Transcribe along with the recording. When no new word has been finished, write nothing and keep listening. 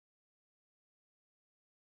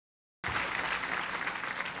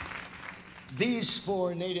These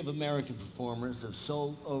four Native American performers have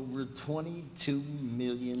sold over 22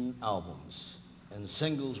 million albums and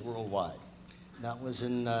singles worldwide. That was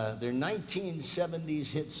in their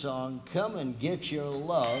 1970s hit song, Come and Get Your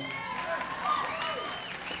Love.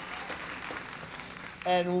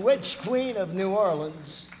 And which queen of New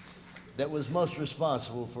Orleans that was most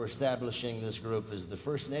responsible for establishing this group as the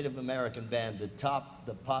first Native American band to top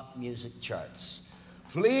the pop music charts?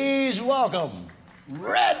 Please welcome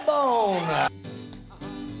Redbone.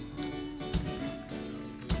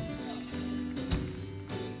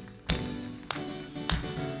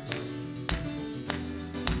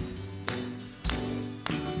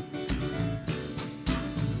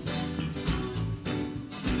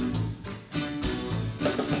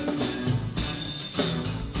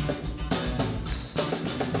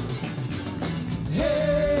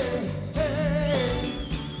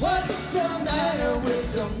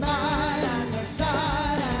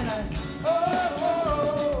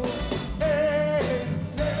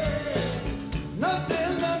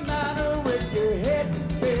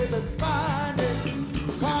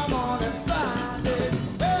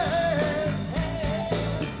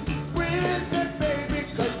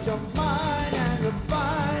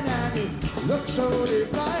 Look so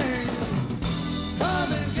divine.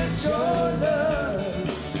 Come and get your love.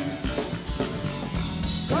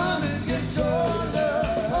 Come and get your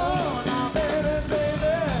love. Oh, now, baby,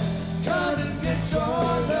 baby. Come and get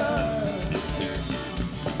your love.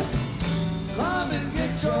 Come and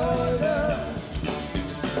get your love.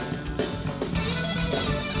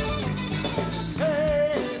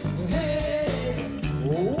 Hey, hey,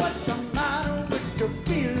 what's the matter with you?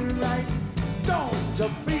 Feel right? Don't you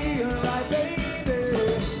feel right, baby?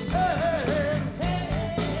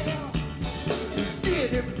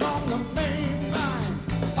 On the main line,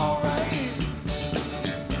 all right.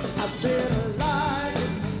 I said like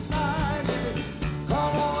it.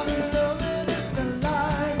 Come on and love it if you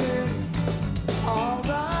like it. All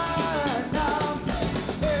right now,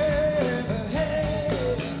 hey,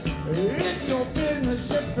 hey, it's your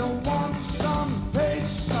business if you want some, pay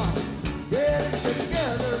some. Get it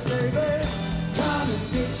together, baby. Come and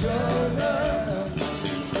get your love.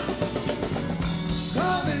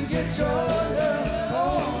 Come and get your love.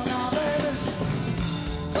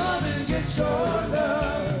 Your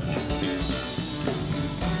love.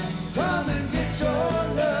 Come and get your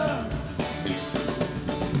love.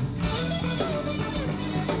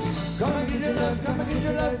 Come and get your love, come and get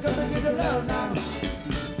your love, come and get your love now.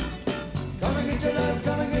 Come and get your love,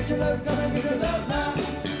 come and get your love, come and get your love.